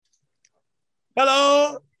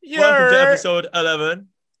Hello, welcome to Yeah. episode 11.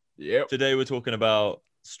 Yep. Today we're talking about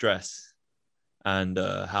stress and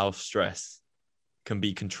how stress can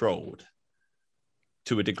be controlled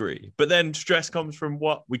to a degree. But then stress comes from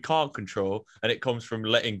what we can't control, and it comes from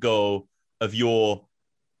letting go of your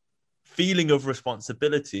feeling of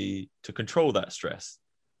responsibility to control that stress.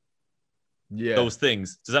 Yeah. Those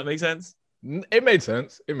things. Does that make sense? It made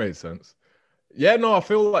sense. It made sense. Yeah, no, I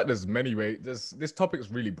feel like there's many ways. This topic is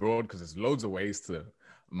really broad because there's loads of ways to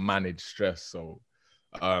manage stress. So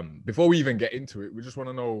before we even get into it, we just want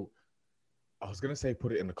to know. I was gonna say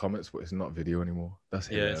put it in the comments, but it's not video anymore. That's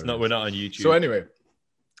Yeah, it's not. We're hilarious. not on So YouTube. anyway,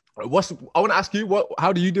 I want to ask you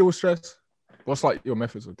how do you deal with stress? What's like your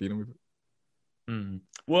methods of dealing with it?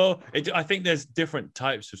 Well, I think there's different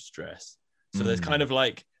types of stress. So there's kind Mm. of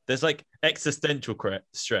like there's like existential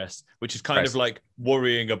stress, which is kind of Right. like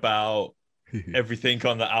worrying about everything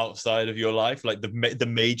on the outside of your life, like the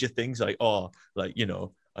major things, like like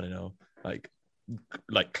I don't know,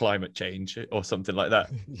 like climate change or something like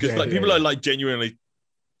that. Because Yeah, like yeah, people are yeah. like genuinely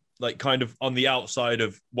like kind of on the outside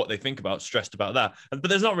of what they think about, stressed about that, but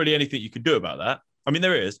there's not really anything you can do about that. I mean,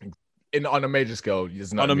 there is On a major scale,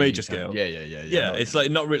 there's on a nothing really major you can. scale. Yeah. Yeah, No. it's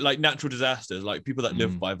like not really like natural disasters, like people that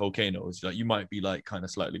live Mm. by volcanoes, like you might be like kind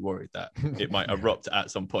of slightly worried that it might erupt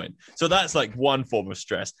at some point. So that's like one form of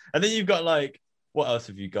stress. And then you've got like, what else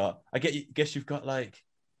have you got? Guess you've got like,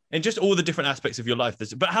 and just all the different aspects of your life.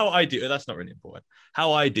 But how I do, that's not really important.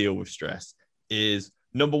 How I deal with stress is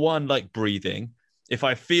number one, like breathing. If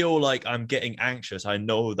I feel like I'm getting anxious, I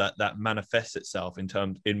know that that manifests itself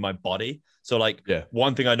in my body. So like Yeah.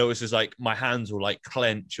 one thing I notice is like my hands will like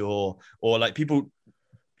clench, or like people,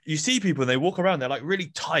 you see people and they walk around, they're like really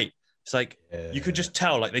tight. It's like you could Yeah. just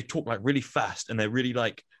tell like they talk like really fast and they're really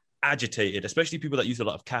like agitated, especially people that use a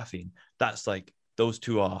lot of caffeine. That's like those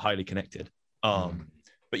two are highly connected. Mm.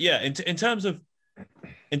 But yeah, in terms of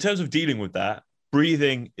dealing with that,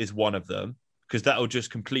 breathing is one of them, because that will just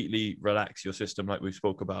completely relax your system, like we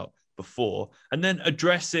spoke about before. And then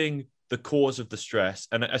addressing the cause of the stress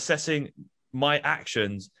and assessing my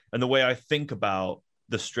actions and the way I think about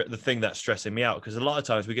the thing that's stressing me out. Because a lot of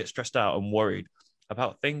times we get stressed out and worried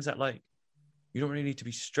about things that like you don't really need to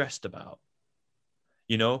be stressed about,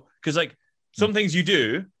 because like some things you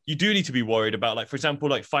do need to be worried about, like for example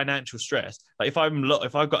like financial stress. Like if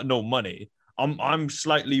I've got no money, I'm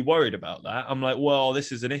slightly worried about that. I'm like, well,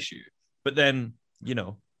 this is an issue, but then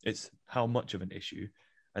it's how much of an issue.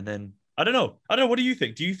 And then I don't know, what do you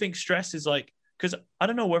think? Do you think stress is like, because I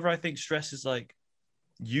don't know whether I think stress is like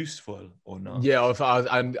useful or not. Yeah,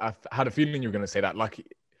 I had a feeling you were going to say that. Like,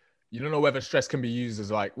 you don't know whether stress can be used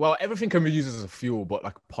as like, well, everything can be used as a fuel, but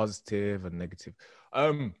like positive and negative.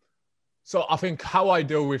 Um, so I think how I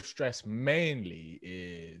deal with stress mainly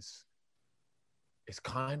is it's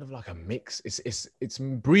kind of like a mix. It's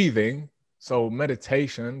breathing, so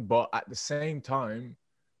meditation, but at the same time,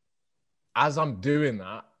 as I'm doing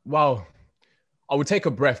that, well, I would take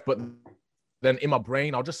a breath, but then in my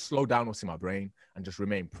brain, I'll just slow down what's in my brain and just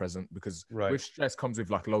remain present, because Right. with stress comes with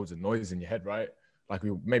like loads of noise in your head, right? Like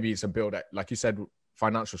maybe it's a bill that, like you said,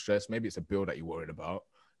 financial stress, maybe it's a bill that you're worried about.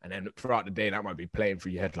 And then throughout the day, that might be playing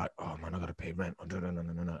through your head like, oh man, I got to pay rent. Oh,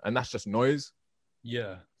 no. And that's just noise.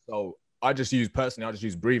 Yeah. So I just use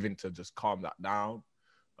breathing to just calm that down,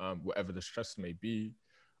 whatever the stress may be.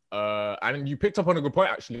 And you picked up on a good point,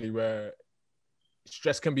 actually, where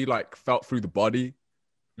stress can be like felt through the body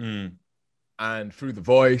Mm. and through the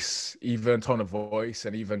voice, even tone of voice,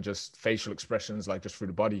 and even just facial expressions, like just through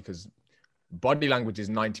the body, because body language is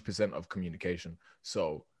 90% of communication.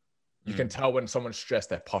 So you can tell when someone's stressed,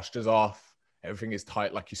 their posture's off, everything is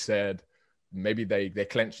tight, like you said. Maybe they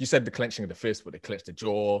clench. You said the clenching of the fist, but they clench the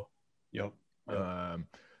jaw. Yep.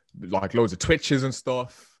 Like loads of twitches and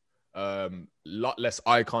stuff. Lot less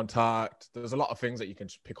eye contact. There's a lot of things that you can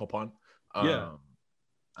pick up on. Yeah.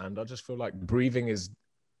 And I just feel like breathing is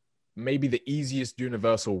maybe the easiest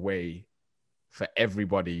universal way for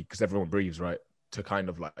everybody, because everyone breathes, right? To kind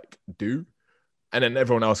of like do. And then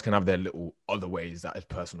everyone else can have their little other ways that is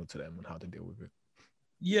personal to them and how to deal with it.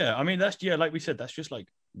 Yeah, I mean like we said, that's just like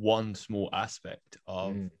one small aspect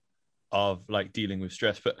of like dealing with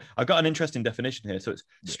stress. But I've got an interesting definition here. So it's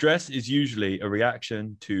stress is usually a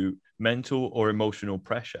reaction to mental or emotional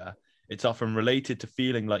pressure. It's often related to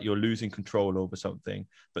feeling like you're losing control over something,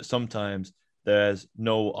 but sometimes there's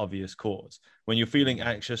no obvious cause. When you're feeling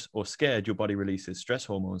anxious or scared, your body releases stress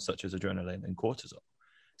hormones such as adrenaline and cortisol.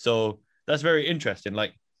 So that's very interesting.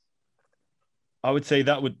 Like I would say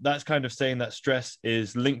that's kind of saying that stress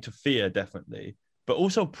is linked to fear, definitely, but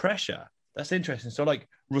also pressure. That's interesting. So like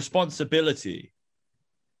responsibility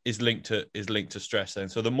is linked to stress. Then,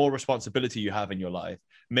 so the more responsibility you have in your life,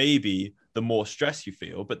 maybe the more stress you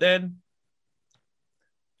feel. But then,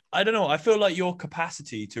 I don't know. I feel like your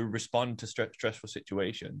capacity to respond to stressful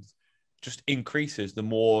situations just increases the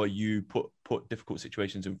more you put difficult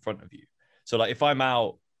situations in front of you. So, like, if I'm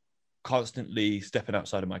out constantly stepping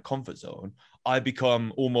outside of my comfort zone, I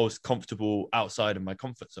become almost comfortable outside of my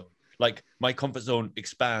comfort zone. Like, my comfort zone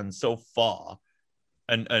expands so far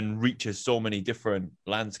and reaches so many different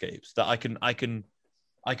landscapes that I can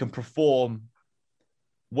perform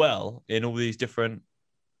well in all these different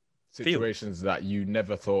situations fields that you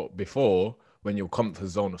never thought before, when your comfort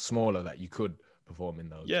zone was smaller, that you could perform in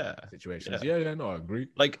those situations. No, I agree.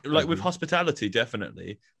 Like with hospitality,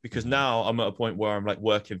 definitely, because now I'm at a point where I'm like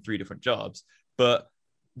working 3 different jobs, but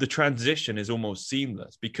the transition is almost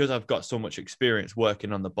seamless because I've got so much experience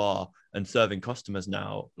working on the bar and serving customers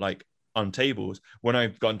now, like on tables. When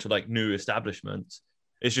I've gone to like new establishments,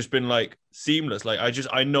 it's just been like seamless. Like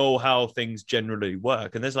I know how things generally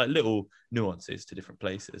work, and there's like little nuances to different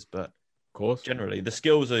places, but of course, generally the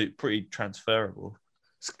skills are pretty transferable.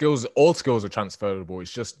 All skills are transferable.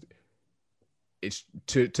 It's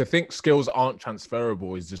to think skills aren't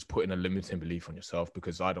transferable is just putting a limiting belief on yourself,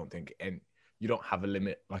 because I don't think you don't have a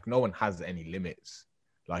limit. Like, no one has any limits.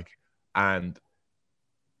 Like, and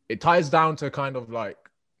it ties down to kind of like,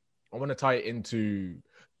 I want to tie it into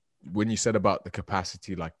when you said about the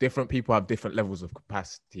capacity. Like, different people have different levels of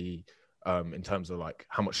capacity in terms of like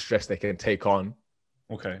how much stress they can take on,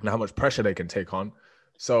 okay, and how much pressure they can take on.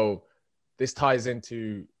 So this ties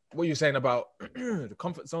into what you're saying about the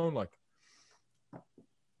comfort zone. Like,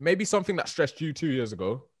 maybe something that stressed you 2 years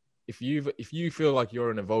ago, if you feel like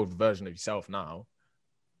you're an evolved version of yourself now,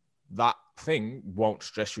 that thing won't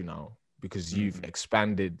stress you now, because you've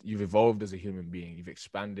expanded, you've evolved as a human being, you've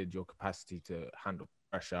expanded your capacity to handle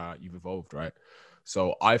pressure, you've evolved, right?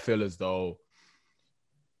 So I feel as though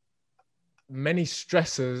many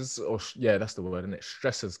stresses, that's the word, isn't it?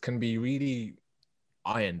 Stresses can be really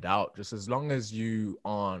ironed out, just as long as you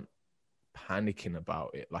aren't panicking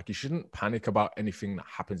about it. Like, you shouldn't panic about anything that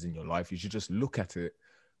happens in your life. You should just look at it,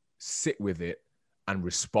 sit with it, and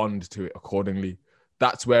respond to it accordingly.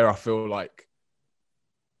 That's where I feel like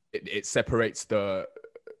it separates the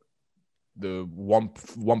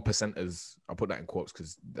 1%ers. I'll put that in quotes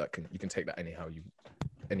because you can take that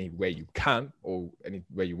any way you can, or any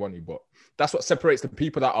way you want to, but that's what separates the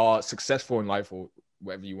people that are successful in life, or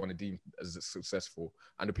whatever you want to deem as successful,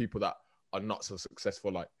 and the people that are not so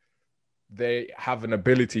successful. Like, they have an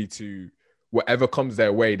ability to, whatever comes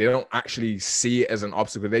their way, they don't actually see it as an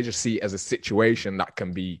obstacle. They just see it as a situation that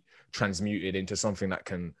can be transmuted into something that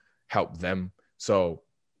can help them. So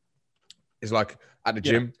it's like at the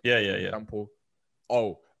gym. Yeah. Example.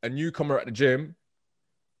 Oh, a newcomer at the gym,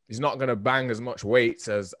 he's not going to bang as much weights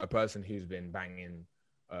as a person who's been banging.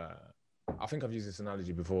 I think I've used this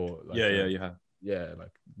analogy before. Like, you have. Yeah, like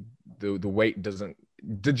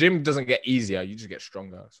the gym doesn't get easier, you just get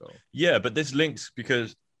stronger. So yeah, but this links,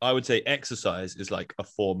 because I would say exercise is like a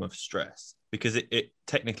form of stress, because it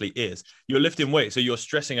technically is. You're lifting weight, so you're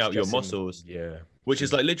stressing out your muscles. Yeah. Which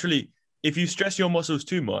is like, literally, if you stress your muscles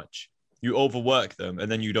too much, you overwork them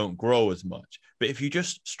and then you don't grow as much. But if you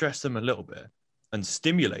just stress them a little bit and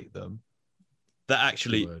stimulate them, that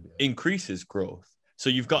actually increases growth. So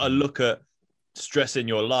you've got to look at stress in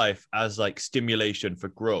your life as like stimulation for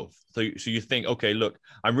growth. So you think, okay, look,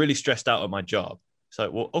 I'm really stressed out at my job. It's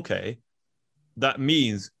like, well, okay, that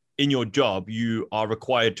means in your job, you are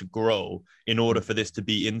required to grow in order for this to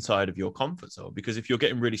be inside of your comfort zone. Because if you're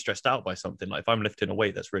getting really stressed out by something, like if I'm lifting a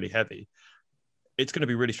weight that's really heavy, it's going to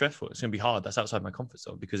be really stressful. It's going to be hard. That's outside my comfort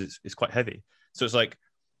zone because it's quite heavy. So it's like,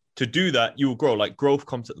 to do that, you will grow. Like, growth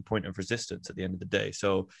comes at the point of resistance at the end of the day.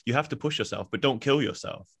 So you have to push yourself, but don't kill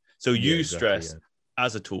yourself. So use stress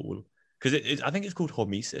as a tool, because I think it's called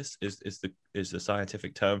hormesis is the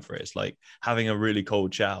scientific term for it. It's like having a really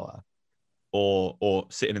cold shower or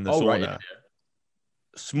sitting in the sauna. Right, yeah.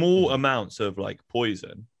 Small amounts of like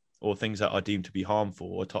poison or things that are deemed to be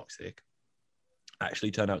harmful or toxic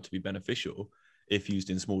actually turn out to be beneficial if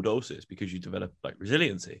used in small doses, because you develop like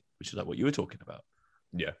resiliency, which is like what you were talking about.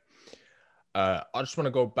 Yeah. I just want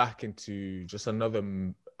to go back into just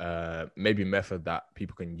another maybe method that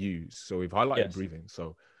people can use. So we've highlighted breathing.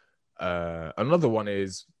 So another one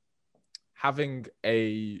is having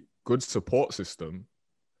a good support system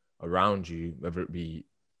around you, whether it be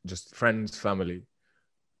just friends, family,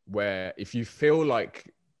 where if you feel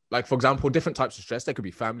like for example, different types of stress, there could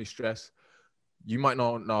be family stress. You might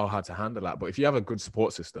not know how to handle that, but if you have a good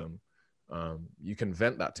support system, you can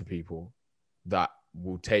vent that to people that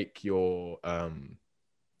will take your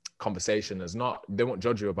conversation. They won't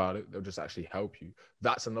judge you about it. They'll just actually help you.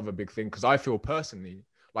 That's another big thing. Because I feel personally,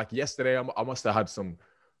 like yesterday, I must have had some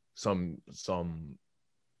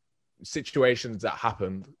situations that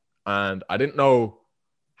happened, and I didn't know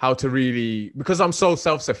how to really, because I'm so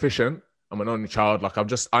self-sufficient. I'm an only child. Like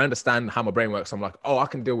I understand how my brain works. I'm like, oh, I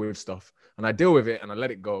can deal with stuff, and I deal with it and I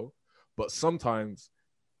let it go. But sometimes,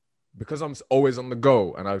 because I'm always on the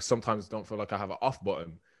go and I sometimes don't feel like I have an off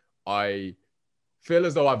button, I feel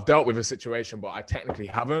as though I've dealt with a situation, but I technically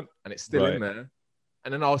haven't, and it's still in there.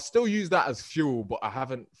 And then I'll still use that as fuel, but I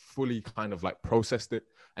haven't fully kind of like processed it.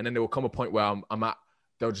 And then there will come a point where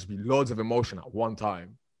there'll just be loads of emotion at one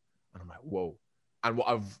time. And I'm like, whoa. And what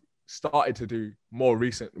I've started to do more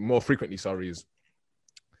frequently, is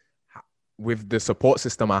with the support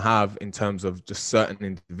system I have in terms of just certain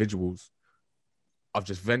individuals, I've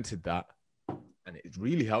just vented that, and it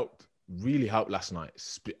really helped last night.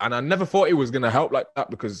 And I never thought it was going to help like that,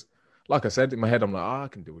 because like I said, in my head, I'm like, I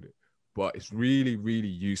can deal with it. But it's really, really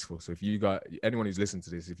useful. So if you got anyone who's listening to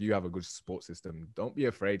this, if you have a good support system, don't be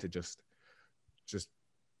afraid to just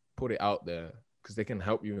put it out there, because they can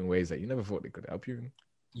help you in ways that you never thought they could help you in.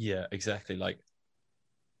 Yeah, exactly. Like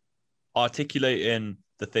articulating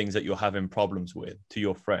the things that you're having problems with to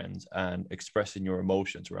your friends and expressing your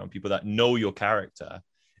emotions around people that know your character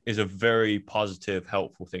is a very positive,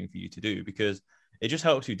 helpful thing for you to do, because it just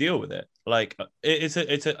helps you deal with it. Like it's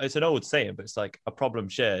an old saying, but it's like a problem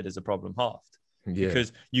shared is a problem halved. Yeah.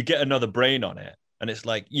 Because you get another brain on it, and it's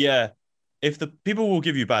like, yeah, if the people will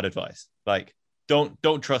give you bad advice, like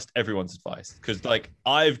don't trust everyone's advice, because like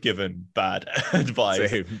I've given bad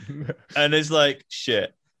advice and it's like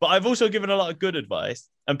shit. But I've also given a lot of good advice,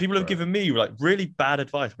 and people have given me like really bad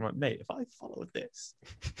advice. I'm like, mate, if I followed this,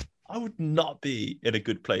 I would not be in a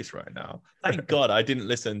good place right now. Thank God I didn't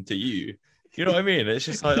listen to you. You know what I mean? It's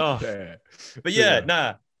just like, oh, but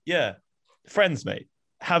yeah. Friends, mate,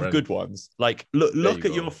 have good ones. Like look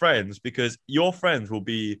at your friends, because your friends will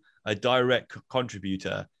be a direct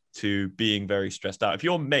contributor to being very stressed out. If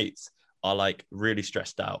your mates are like really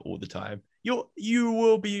stressed out all the time, you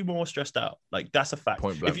will be more stressed out. Like that's a fact.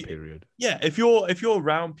 Point blank, period. Yeah, if you're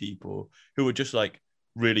around people who are just like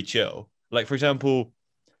really chill, like for example,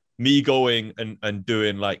 me going and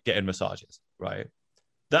doing like getting massages, right?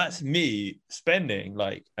 That's me spending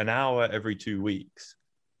like an hour every 2 weeks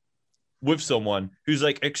with someone who's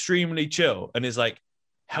like extremely chill and is like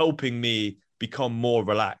helping me become more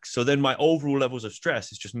relaxed. So then my overall levels of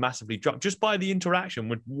stress is just massively dropped just by the interaction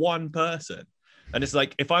with one person. And it's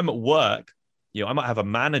like, if I'm at work, I might have a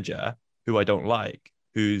manager who I don't like,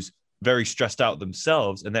 who's very stressed out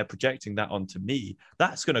themselves, and they're projecting that onto me.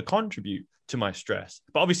 That's going to contribute to my stress.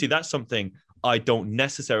 But obviously that's something I don't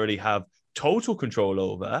necessarily have total control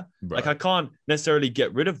over. Like I can't necessarily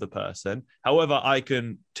get rid of the person. However, I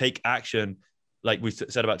can take action. Like we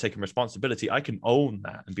said about taking responsibility, I can own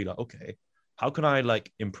that and be like, okay, how can I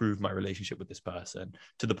like improve my relationship with this person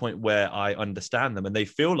to the point where I understand them and they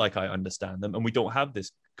feel like I understand them, and we don't have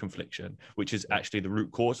this confliction, which is actually the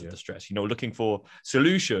root cause of the stress, looking for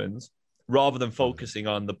solutions rather than focusing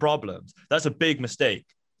on the problems. That's a big mistake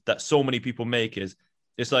that so many people make. Is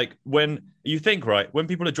it's like when you think, right, when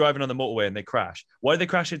people are driving on the motorway and they crash, why do they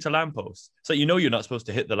crash into lampposts? So you're not supposed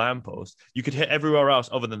to hit the lamppost. You could hit everywhere else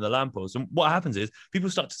other than the lamppost. And what happens is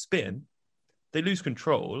people start to spin, they lose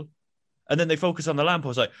control, and then they focus on the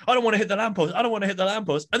lamppost. Like, I don't want to hit the lamppost. I don't want to hit the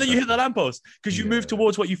lamppost. And then you hit the lamppost because you move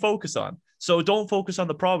towards what you focus on. So don't focus on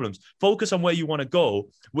the problems. Focus on where you want to go,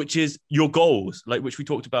 which is your goals, like which we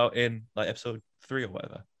talked about in like episode 3 or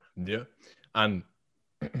whatever. Yeah. And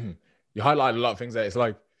you highlight a lot of things there. It's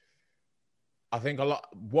like, I think a lot,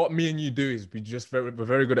 what me and you do is we're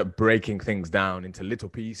very good at breaking things down into little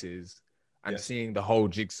pieces and seeing the whole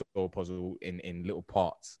jigsaw puzzle in little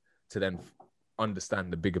parts to then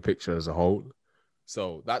understand the bigger picture as a whole.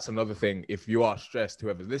 So that's another thing. If you are stressed,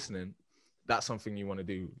 whoever's listening, that's something you want to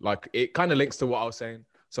do. Like it kind of links to what I was saying.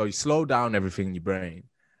 So you slow down everything in your brain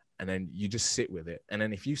and then you just sit with it. And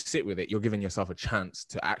then if you sit with it, you're giving yourself a chance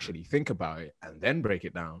to actually think about it and then break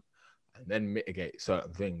it down and then mitigate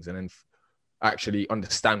certain things and then actually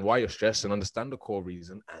understand why you're stressed and understand the core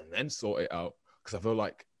reason and then sort it out. Because I feel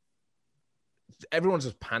like everyone's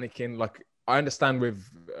just panicking. Like I understand with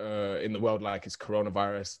in the world, like it's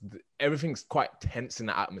coronavirus, everything's quite tense in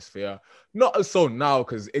the atmosphere. Not as so now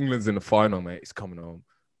because England's in the final, mate. It's coming home.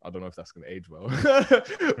 I don't know if that's going to age well,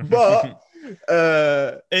 but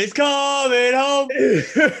it's coming home.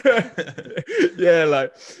 Yeah,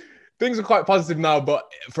 like things are quite positive now,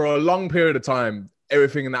 but for a long period of time,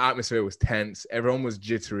 everything in the atmosphere was tense. Everyone was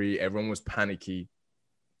jittery. Everyone was panicky,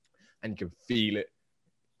 and you can feel it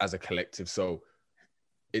as a collective. So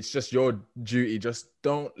it's just your duty. Just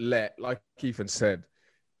don't let, like Ethan said,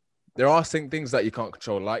 there are things that you can't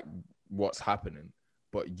control, like what's happening,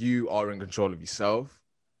 but you are in control of yourself.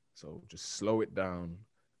 So just slow it down,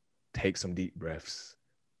 take some deep breaths,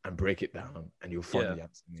 and break it down, and you'll find the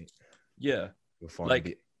answer, mate. Yeah. You'll find like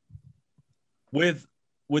it.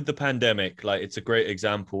 With the pandemic, like it's a great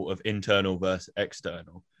example of internal versus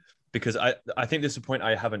external, because I think there's a point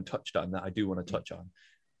I haven't touched on that I do want to touch on.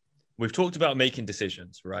 We've talked about making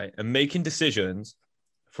decisions, right? And making decisions,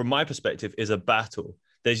 from my perspective, is a battle.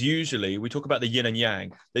 There's usually, we talk about the yin and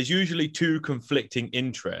yang, there's usually two conflicting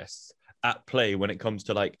interests at play when it comes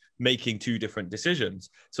to like making two different decisions.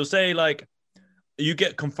 So say like you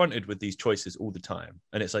get confronted with these choices all the time,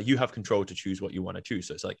 and it's like you have control to choose what you want to choose.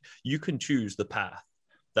 So it's like you can choose the path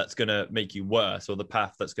that's going to make you worse or the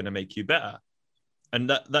path that's going to make you better. And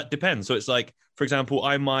that depends. So it's like, for example,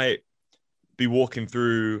 I might be walking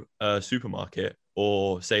through a supermarket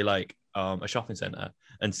or say like a shopping center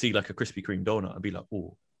and see like a Krispy Kreme donut and be like,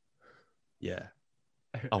 oh, yeah,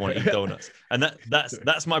 I want to eat donuts. And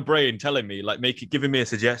that's my brain telling me, like, giving me a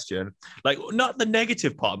suggestion, like not the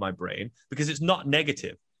negative part of my brain, because it's not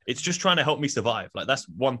negative. It's just trying to help me survive. Like that's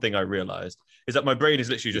one thing I realized, is that my brain is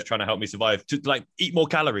literally just trying to help me survive, to like eat more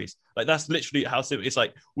calories. Like that's literally how simple. It's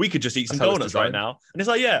like, we could just eat some donuts right now. And it's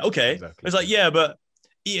like, yeah, okay. Exactly. It's like, yeah, but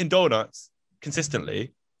eating donuts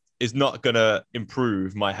consistently is not going to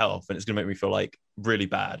improve my health. And it's going to make me feel like really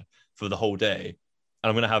bad for the whole day. And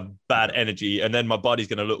I'm going to have bad energy, and then my body's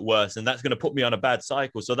going to look worse, and that's going to put me on a bad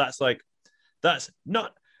cycle. So that's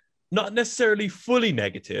not necessarily fully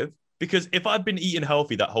negative, because if I've been eating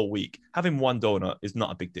healthy that whole week, having one donut is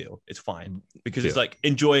not a big deal. It's fine, because it's like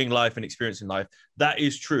enjoying life and experiencing life. That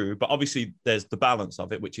is true. But obviously there's the balance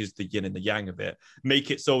of it, which is the yin and the yang of it. Make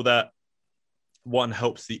it so that one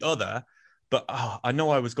helps the other. But I know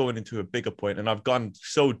I was going into a bigger point, and I've gone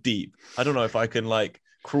so deep. I don't know if I can like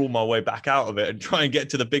crawl my way back out of it and try and get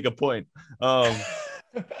to the bigger point. But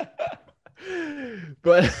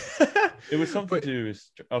it was something to do with,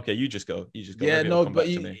 okay, you just go. Yeah, no, but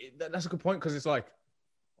that's a good point, because it's like,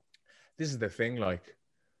 this is the thing, like,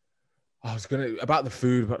 I was gonna, about the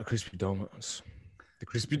food, about the crispy donuts. The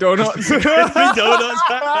crispy donuts. Crispy donuts.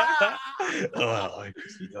 Oh,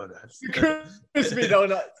 crispy donuts. Crispy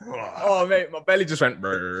donuts. Oh, mate, my belly just went.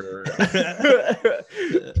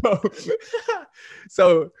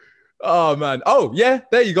 So, oh, man. Oh, yeah,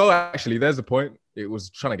 there you go. Actually, there's a point. It was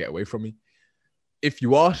trying to get away from me. If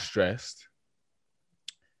you are stressed,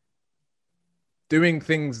 doing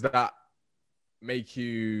things that make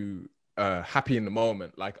you happy in the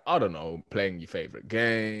moment, like, I don't know, playing your favorite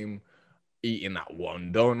game, eating that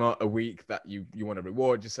one donut a week that you want to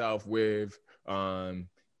reward yourself with,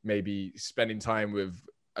 maybe spending time with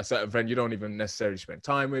a certain friend you don't even necessarily spend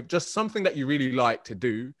time with, just something that you really like to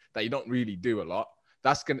do that you don't really do a lot.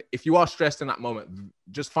 That's gonna, if you are stressed in that moment,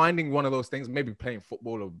 just finding one of those things, maybe playing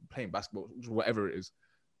football or playing basketball, whatever it is,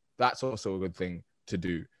 that's also a good thing to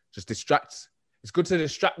do. Just distract. It's good to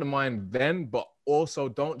distract the mind then, but also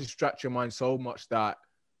don't distract your mind so much that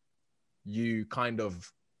you kind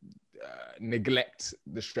of neglect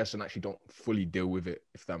the stress and actually don't fully deal with it,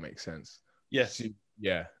 if that makes sense. Yes. So,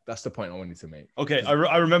 yeah, that's the point I wanted to make. Okay,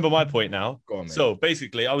 I remember my point now. Go on, mate. So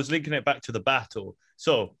basically, I was linking it back to the battle.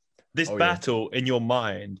 So this battle in your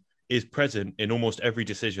mind is present in almost every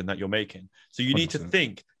decision that you're making. So you 100%. Need to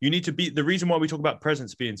think, you need to be, the reason why we talk about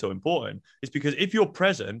presence being so important is because if you're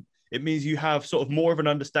present, it means you have sort of more of an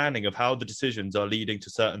understanding of how the decisions are leading to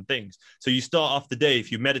certain things. So you start off the day,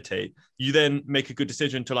 if you meditate, you then make a good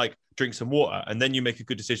decision to like drink some water. And then you make a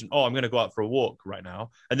good decision. Oh, I'm going to go out for a walk right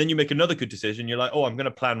now. And then you make another good decision. You're like, oh, I'm going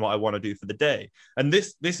to plan what I want to do for the day. And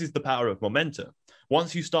this is the power of momentum.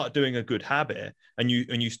 Once you start doing a good habit and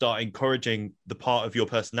you start encouraging the part of your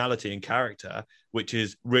personality and character, which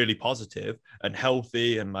is really positive and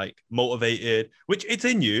healthy and like motivated, which it's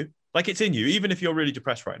in you, like it's in you, even if you're really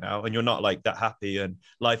depressed right now and you're not like that happy and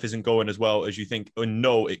life isn't going as well as you think or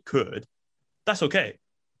know it could, that's okay.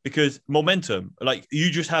 Because momentum, like you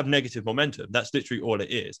just have negative momentum. That's literally all it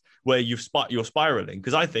is, where you're spiraling.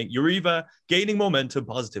 Because I think you're either gaining momentum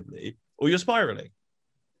positively or you're spiraling.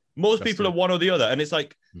 Most people are one or the other. And it's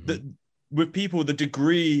like with people, the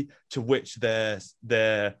degree to which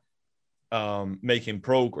they're making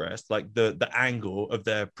progress, like the angle of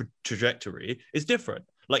their trajectory is different.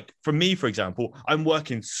 Like for me, for example, I'm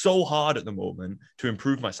working so hard at the moment to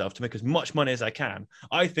improve myself, to make as much money as I can.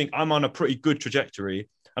 I think I'm on a pretty good trajectory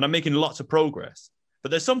and I'm making lots of progress. But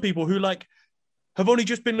there's some people who like have only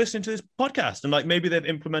just been listening to this podcast and like maybe they've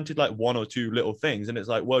implemented like one or two little things. And it's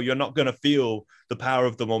like, well, you're not going to feel the power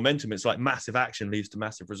of the momentum. It's like massive action leads to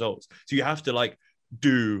massive results. So you have to like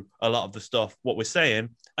do a lot of the stuff what we're saying.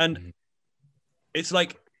 And it's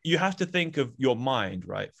like you have to think of your mind,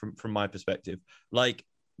 right? From my perspective, like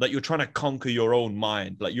you're trying to conquer your own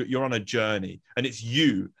mind, like you're on a journey, and it's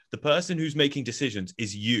you. The person who's making decisions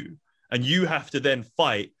is you, and you have to then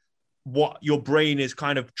fight what your brain is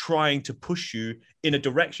kind of trying to push you in a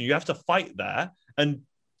direction. You have to fight that and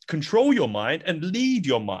control your mind and lead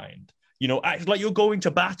your mind. You know, act like you're going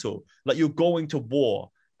to battle, like you're going to war.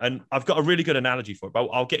 And I've got a really good analogy for it, but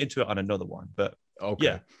I'll get into it on another one. But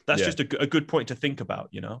yeah, that's just a good point to think about,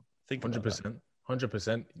 you know? Think 100%.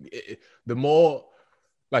 100%. The more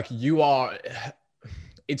like you are,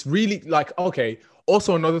 it's really like, okay.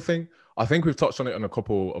 Also, another thing, I think we've touched on it on a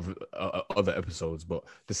couple of other episodes, but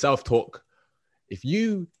the self-talk, if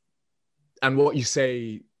you, and what you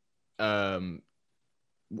say, who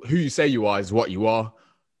you say you are is what you are.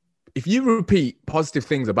 If you repeat positive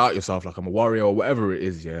things about yourself, like I'm a warrior or whatever it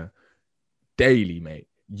is, yeah, daily, mate,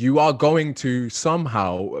 you are going to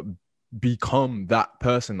somehow become that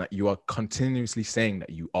person that you are continuously saying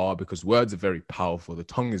that you are, because words are very powerful. The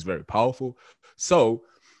tongue is very powerful. So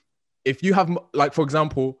if you have, like, for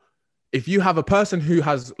example, if you have a person who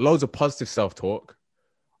has loads of positive self-talk,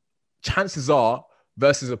 chances are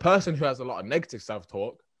versus a person who has a lot of negative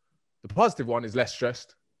self-talk, the positive one is less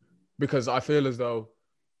stressed, because I feel as though,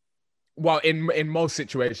 well, in most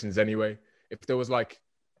situations anyway, if there was like,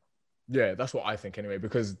 yeah, that's what I think anyway,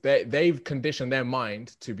 because they've conditioned their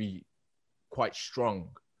mind to be quite strong,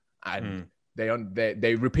 and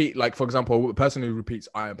they repeat, like, for example, a person who repeats,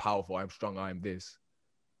 I am powerful, I am strong, I am this,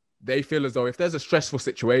 they feel as though if there's a stressful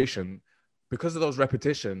situation, because of those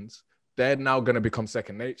repetitions, they're now going to become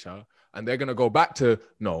second nature, and they're going to go back to,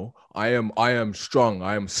 no, I am strong,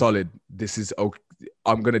 I am solid, this is okay,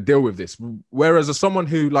 I'm going to deal with this. Whereas as someone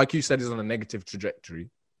who, like you said, is on a negative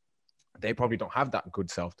trajectory, they probably don't have that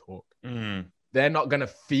good self-talk. They're not going to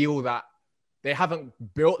feel that. They haven't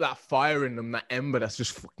built that fire in them, that ember that's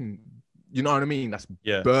just fucking, you know what I mean? That's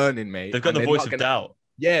burning, mate. They've got the voice of doubt.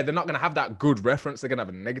 Yeah, they're not going to have that good reference. They're going to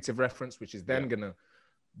have a negative reference, which is then going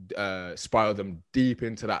to spiral them deep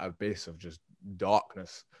into that abyss of just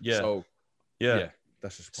darkness. Yeah. So, yeah.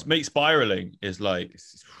 That's just mate, spiraling is like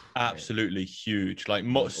absolutely huge. Like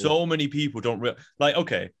so many people don't like,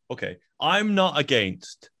 okay, I'm not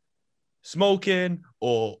against smoking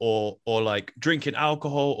or like drinking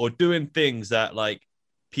alcohol or doing things that like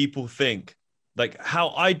people think, like how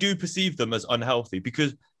I do perceive them as unhealthy,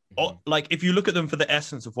 because like if you look at them for the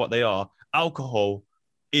essence of what they are, alcohol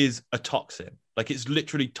is a toxin. Like it's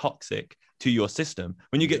literally toxic to your system.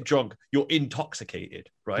 When you get drunk, you're intoxicated,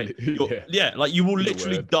 right? Like you will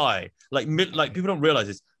literally die. Like people don't realize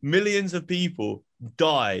this. Millions of people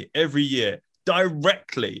die every year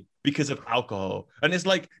directly because of alcohol. And it's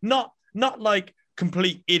like not like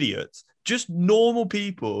complete idiots, just normal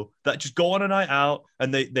people that just go on a night out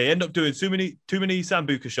and they end up doing too many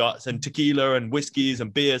sambuca shots and tequila and whiskeys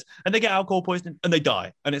and beers, and they get alcohol poisoning and they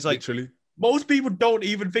die. And it's like, literally, most people don't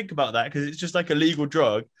even think about that because it's just like a legal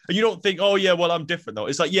drug. And you don't think, oh, yeah, well, I'm different, though.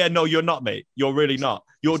 It's like, yeah, no, you're not, mate. You're really not.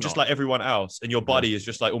 You're just like everyone else. And your body is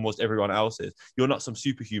just like almost everyone else's. You're not some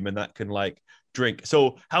superhuman that can like drink.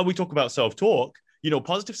 So how we talk about self-talk, you know,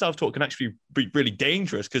 positive self-talk can actually be really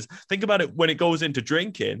dangerous, because think about it when it goes into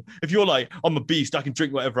drinking. If you're like, I'm a beast, I can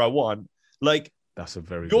drink whatever I want. Like, that's a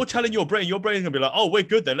very you're telling your brain's going to be like, oh, we're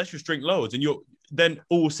good then. Let's just drink loads. And then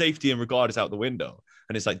all safety and regard is out the window.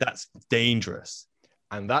 And it's like, that's dangerous.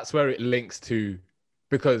 And that's where it links to,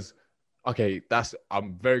 because, okay,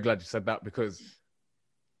 I'm very glad you said that, because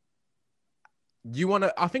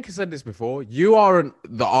I think I said this before, you are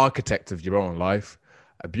the architect of your own life,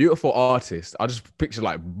 a beautiful artist. I just picture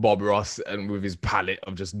like Bob Ross and with his palette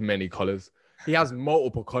of just many colors. He has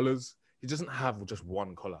multiple colors. He doesn't have just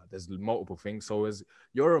one color. There's multiple things. So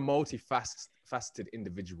you're a multifaceted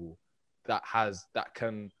individual that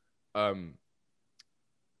can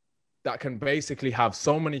basically have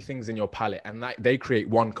so many things in your palette, and that they create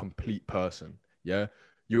one complete person. Yeah.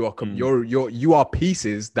 You are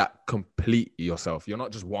pieces that complete yourself. You're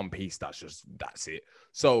not just one piece. That's it.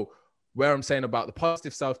 So where I'm saying about the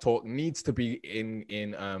positive self-talk needs to be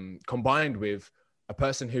in combined with a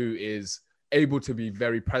person who is able to be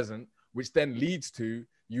very present, which then leads to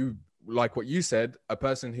you, like what you said, a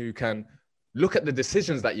person who can look at the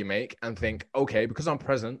decisions that you make and think, okay, because I'm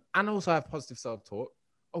present and also have positive self-talk,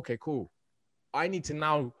 okay, cool. I need to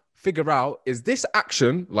now figure out, is this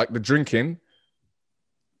action, like the drinking,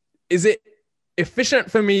 is it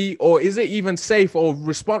efficient for me, or is it even safe or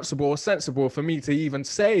responsible or sensible for me to even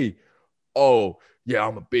say, oh, yeah,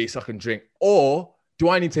 I'm a beast, I can drink? Or do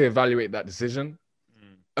I need to evaluate that decision?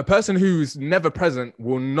 A person who's never present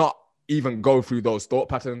will not even go through those thought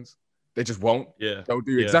patterns. They just won't. Yeah. They'll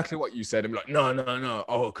do exactly what you said and be like, no.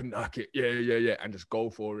 Oh, I couldn't hack it. Yeah. And just go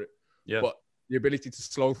for it. Yeah. But the ability to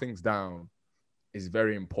slow things down is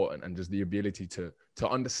very important. And just the ability to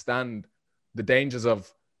understand the dangers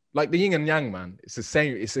of, like, the yin and yang, man. It's the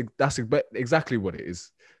same. That's exactly what it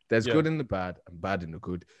is. There's good in the bad and bad in the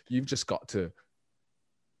good. You've just got to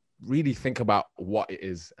really think about what it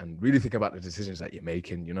is and really think about the decisions that you're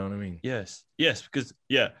making. You know what I mean? Yes, because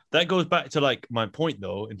that goes back to like my point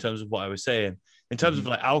though, in terms of what I was saying, in terms of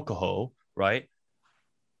like alcohol, right?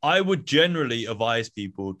 I would generally advise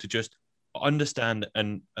people to just understand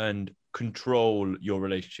and control your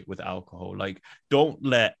relationship with alcohol. Like, don't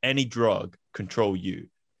let any drug control you.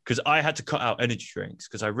 Because I had to cut out energy drinks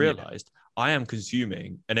because I realized I am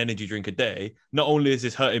consuming an energy drink a day. Not only is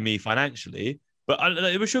this hurting me financially, but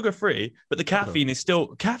it was sugar-free, but the caffeine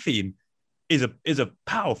is a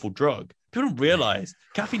powerful drug. People don't realize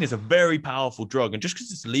caffeine is a very powerful drug. And just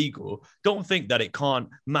because it's legal, don't think that it can't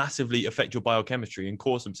massively affect your biochemistry and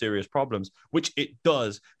cause some serious problems, which it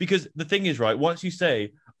does. Because the thing is, right, once you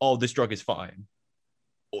say, oh, this drug is fine,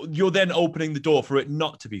 you're then opening the door for it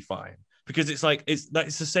not to be fine. Because it's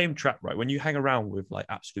the same trap, right? When you hang around with like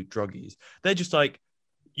absolute druggies, they're just like,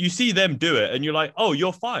 you see them do it and you're like, oh,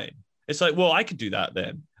 you're fine. It's like, well, I could do that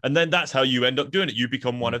then. And then that's how you end up doing it. You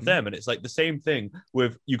become one of them. And it's like the same thing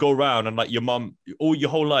with, you go around and like your mum, all your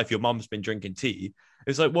whole life, your mum's been drinking tea.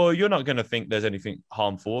 It's like, well, you're not going to think there's anything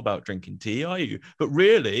harmful about drinking tea, are you? But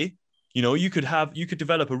really, you could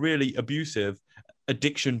develop a really abusive,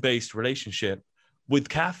 addiction-based relationship with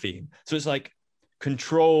caffeine. So it's like,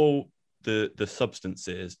 control the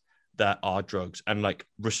substances that are drugs and like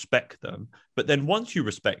respect them. But then once you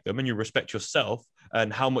respect them and you respect yourself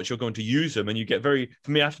and how much you're going to use them, and you get for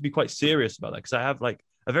me, I have to be quite serious about that because I have like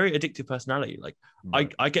a very addictive personality. Like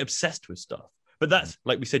I get obsessed with stuff, but that's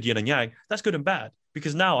like we said, yin and yang, that's good and bad,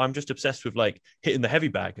 because now I'm just obsessed with like hitting the heavy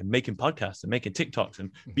bag and making podcasts and making TikToks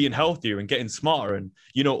and being healthier and getting smarter and,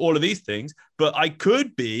 all of these things. But I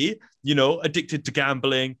could be, addicted to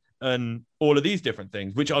gambling and all of these different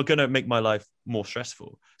things, which are going to make my life more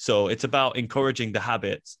stressful. So it's about encouraging the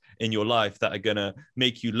habits in your life that are going to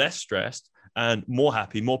make you less stressed and more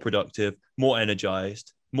happy, more productive, more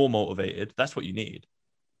energized, more motivated. That's what you need.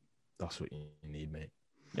 That's what you need, mate.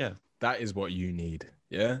 Yeah. That is what you need.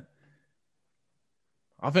 Yeah.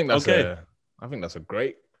 I think that's a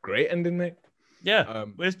great ending, mate. Yeah.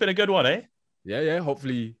 It's been a good one, eh? Yeah.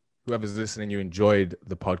 Hopefully whoever's listening, you enjoyed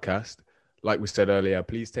the podcast. Like we said earlier,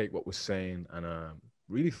 please take what we're saying and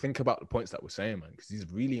really think about the points that we're saying, man, because these are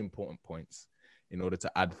really important points in order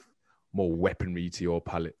to add more weaponry to your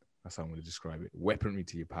palette. That's how I'm going to describe it. Weaponry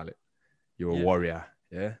to your palette. You're a warrior.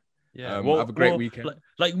 Yeah. Yeah. Have a great weekend.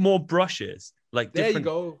 Like more brushes. Like there different...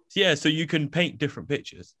 you go. Yeah. So you can paint different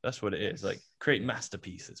pictures. That's what it is. Like create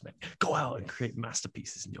masterpieces, man. Go out and create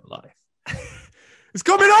masterpieces in your life. It's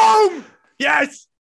coming home. Yes.